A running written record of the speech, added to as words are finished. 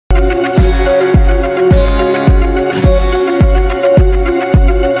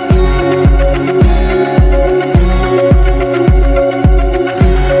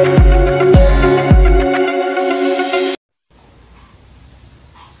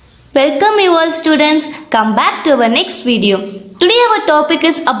Welcome you all students. Come back to our next video. Today our topic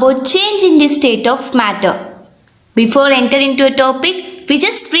is about change in the state of matter. Before entering into a topic, we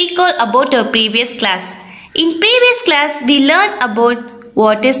just recall about our previous class. In previous class, we learned about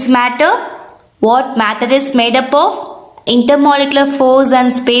what is matter, what matter is made up of, intermolecular force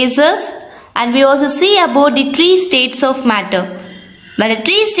and spaces, and we also see about the three states of matter. But the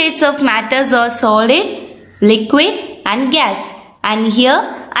three states of matter are solid, liquid and gas. And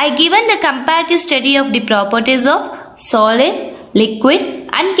here I given the comparative study of the properties of solid, liquid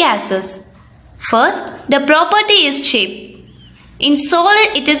and gases. First, the property is shape. In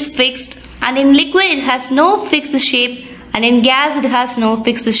solid it is fixed, and in liquid it has no fixed shape, and in gas it has no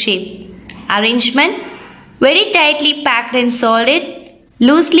fixed shape. Arrangement: very tightly packed in solid,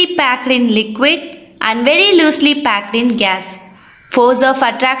 loosely packed in liquid and very loosely packed in gas. Force of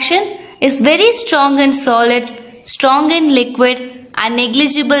attraction is very strong in solid, strong in liquid and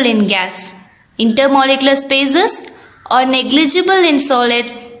negligible in gas. Intermolecular spaces are negligible in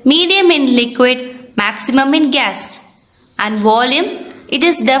solid, medium in liquid, maximum in gas. And volume, it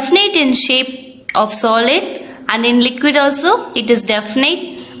is definite in shape of solid, and in liquid also it is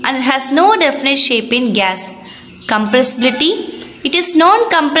definite and it has no definite shape in gas. Compressibility, it is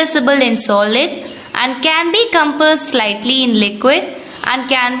non-compressible in solid and can be compressed slightly in liquid and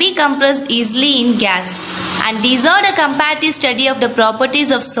can be compressed easily in gas. And these are the comparative study of the properties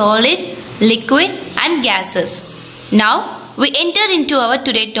of solid, liquid and gases. Now we enter into our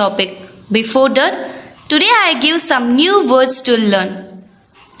today topic. Before that, today I give some new words to learn.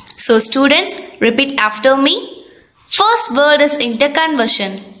 So students, repeat after me. First word is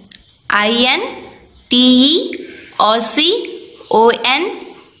interconversion. INTERCONVERSION.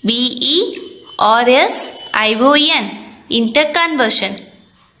 Interconversion.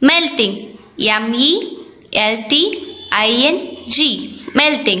 Melting. MELTING.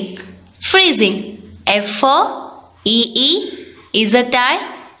 Melting. Freezing. FREEZING.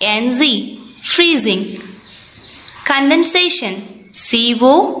 Freezing. Condensation.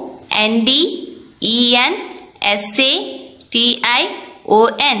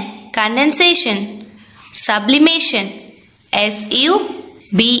 CONDENSATION. Condensation. Sublimation.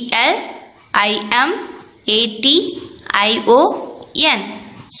 SUBLIMATION.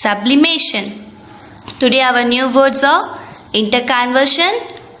 Sublimation. Today our new words are interconversion,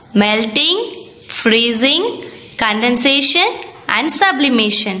 melting, freezing, condensation and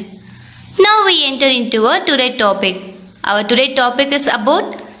sublimation. Now we enter into our today topic. Our today topic is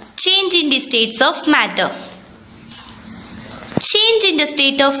about change in the states of matter. Change in the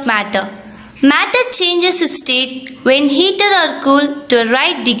state of matter. Matter changes its state when heated or cooled to a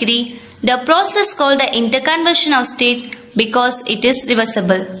right degree. The process called the interconversion of state because it is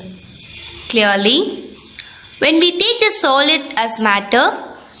reversible. Clearly, when we take the solid as matter,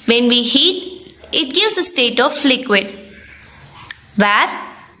 when we heat, it gives a state of liquid. Where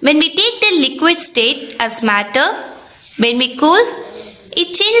when we take the liquid state as matter, when we cool,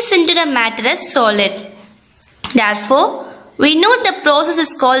 it changes into the matter as solid. Therefore, we note the process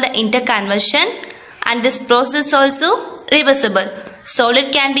is called the interconversion, and this process also reversible.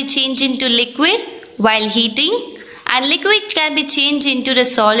 Solid can be changed into liquid while heating, and liquid can be changed into the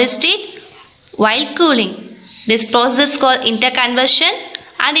solid state while cooling. This process is called interconversion,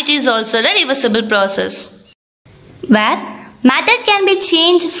 and it is also the reversible process. Where matter can be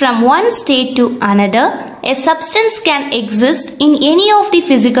changed from one state to another, a substance can exist in any of the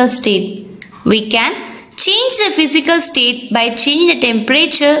physical state. We can change the physical state by changing the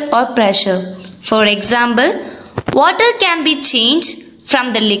temperature or pressure. For example, water can be changed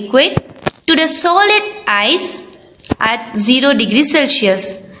from the liquid to the solid ice at 0 degrees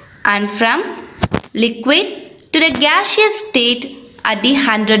Celsius and from liquid to the gaseous state at the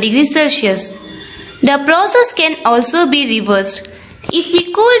 100 degrees Celsius. The process can also be reversed. If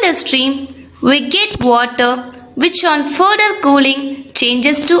we cool the stream, we get water which on further cooling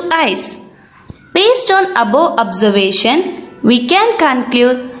changes to ice. Based on above observation, we can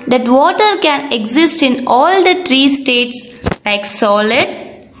conclude that water can exist in all the three states like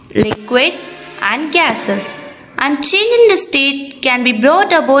solid, liquid and gases. And changing the state can be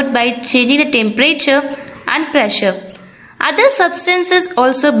brought about by changing the temperature and pressure. Other substances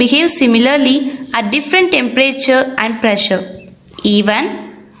also behave similarly at different temperature and pressure.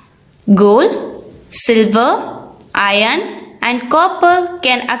 Even gold, silver, iron and copper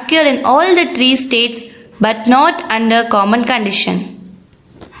can occur in all the three states but not under common condition.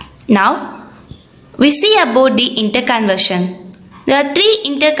 Now we see about the interconversion. There are three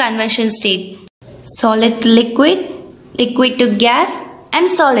interconversion states: solid to liquid, liquid to gas and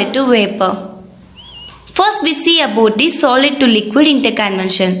solid to vapor. First we see about the solid to liquid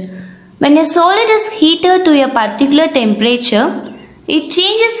interconversion. When a solid is heated to a particular temperature, it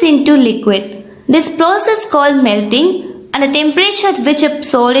changes into liquid. This process is called melting, and the temperature at which a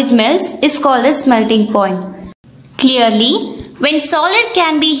solid melts is called as melting point. Clearly, when solid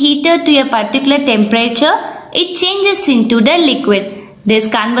can be heated to a particular temperature, it changes into the liquid. This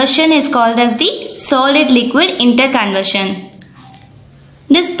conversion is called as the solid-liquid interconversion.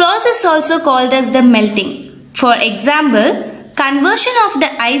 This process is also called as the melting. For example, conversion of the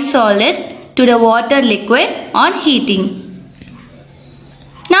ice solid to the water liquid on heating.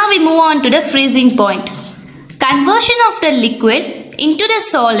 Now we move on to the freezing point. Conversion of the liquid into the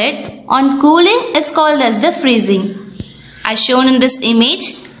solid on cooling is called as the freezing. As shown in this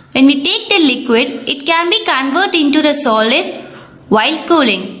image, when we take the liquid, it can be converted into the solid while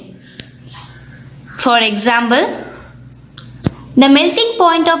cooling. For example, the melting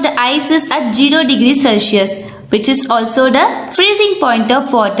point of the ice is at 0 degrees Celsius, which is also the freezing point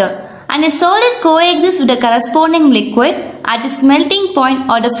of water, and a solid coexists with the corresponding liquid at its melting point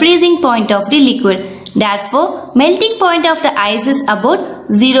or the freezing point of the liquid. Therefore, melting point of the ice is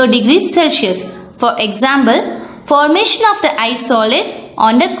about 0 degrees Celsius. For example, formation of the ice solid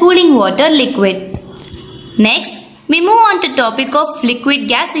on the cooling water liquid. Next, we move on to topic of liquid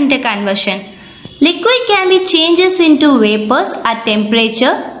gas interconversion. Liquid can be changes into vapors at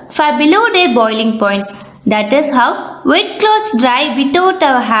temperature far below their boiling points. That is how wet clothes dry without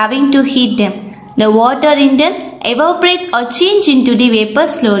our having to heat them. The water in them evaporates or changes into the vapor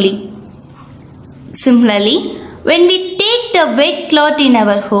slowly. Similarly, when we take the wet cloth in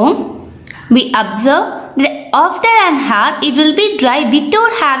our home, we observe that after an hour it will be dry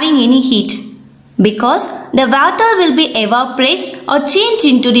without having any heat, because the water will be evaporates or change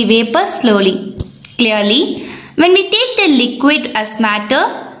into the vapor slowly. Clearly, when we take the liquid as matter,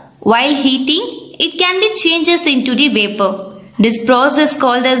 while heating, it can be changes into the vapor. This process is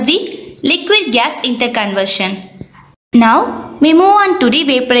called as the liquid gas interconversion. Now, we move on to the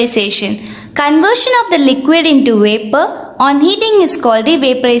vaporization. Conversion of the liquid into vapor on heating is called the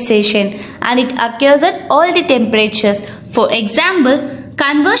vaporization, and it occurs at all the temperatures. For example,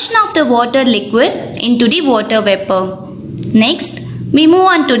 conversion of the water liquid into the water vapor. Next, we move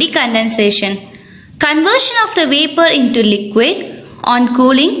on to the condensation. Conversion of the vapor into liquid on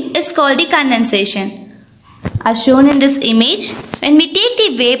cooling is called the condensation. As shown in this image, when we take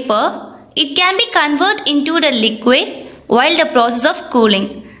the vapor, it can be converted into the liquid while the process of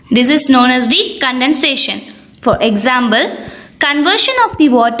cooling. This is known as the condensation. For example, conversion of the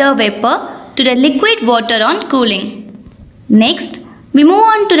water vapor to the liquid water on cooling. Next, we move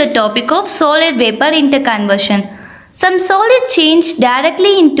on to the topic of solid vapor interconversion. Some solid change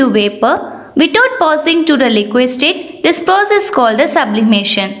directly into vapor without passing to the liquid state. This process is called the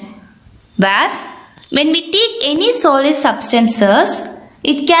sublimation, where when we take any solid substances,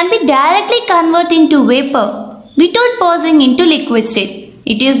 it can be directly converted into vapor without passing into liquid state.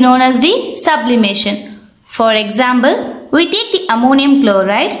 It is known as the sublimation. For example, we take the ammonium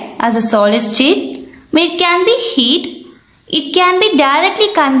chloride as a solid state. When it can be heated, it can be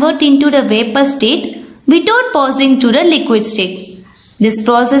directly converted into the vapor state without passing to the liquid state. This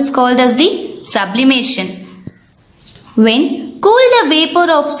process is called as the sublimation. When cool the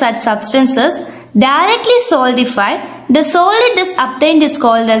vapor of such substances directly solidified, the solid is obtained is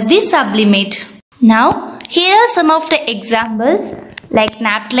called as the sublimate. Now, here are some of the examples like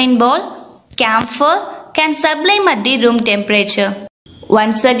naphthalene ball, camphor can sublime at the room temperature.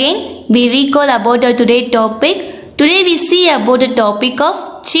 Once again, we recall about our today's topic. Today we see about the topic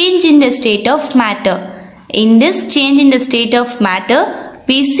of change in the state of matter. In this change in the state of matter,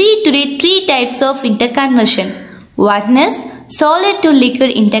 we see today three types of interconversion. One is solid to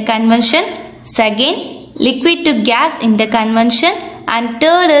liquid interconversion, second liquid to gas interconversion, and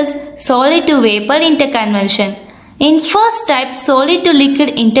third is solid to vapor interconversion. In first type, solid to liquid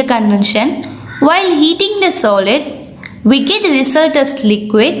interconversion, while heating the solid, we get the result as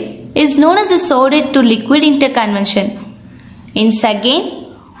liquid is known as a solid to liquid interconversion. In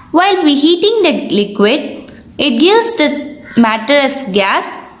second, while we heating the liquid, it gives the matter as gas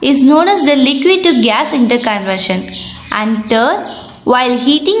is known as the liquid to gas interconversion. And third, while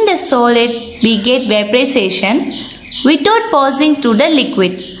heating the solid, we get vaporization without passing through the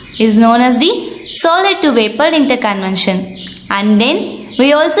liquid is known as the solid to vapor interconversion. And then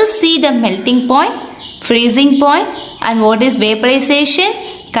we also see the melting point, freezing point, and what is vaporization,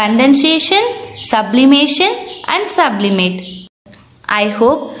 condensation, sublimation, and sublimate. I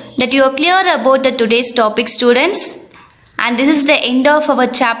hope that you are clear about the today's topic, students. And this is the end of our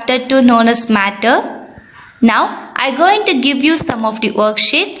chapter 2 known as matter. Now I am going to give you some of the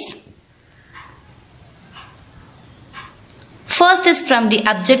worksheets. First is from the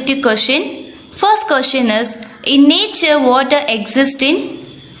objective question. First question is, in nature water exists in,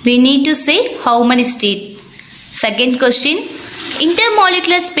 we need to say how many states. Second question,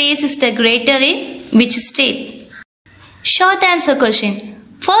 intermolecular space is the greater in which state? Short answer question.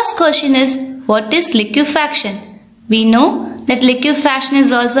 First question is, what is liquefaction? We know that liquefaction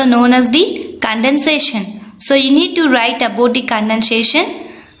is also known as the condensation. So you need to write about the condensation.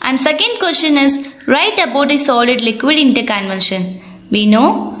 And second question is, write about the solid liquid interconversion. We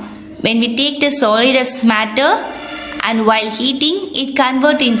know when we take the solid as matter and while heating it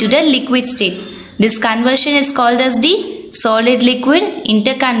converts into the liquid state. This conversion is called as the solid liquid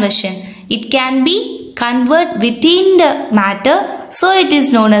interconversion. It can be converted within the matter, so it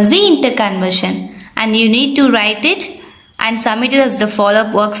is known as the interconversion. And you need to write it and submit it as the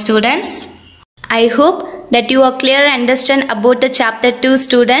follow-up work, students. I hope that you are clear and understand about the chapter 2,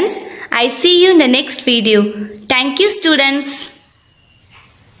 students. I see you in the next video. Thank you, students.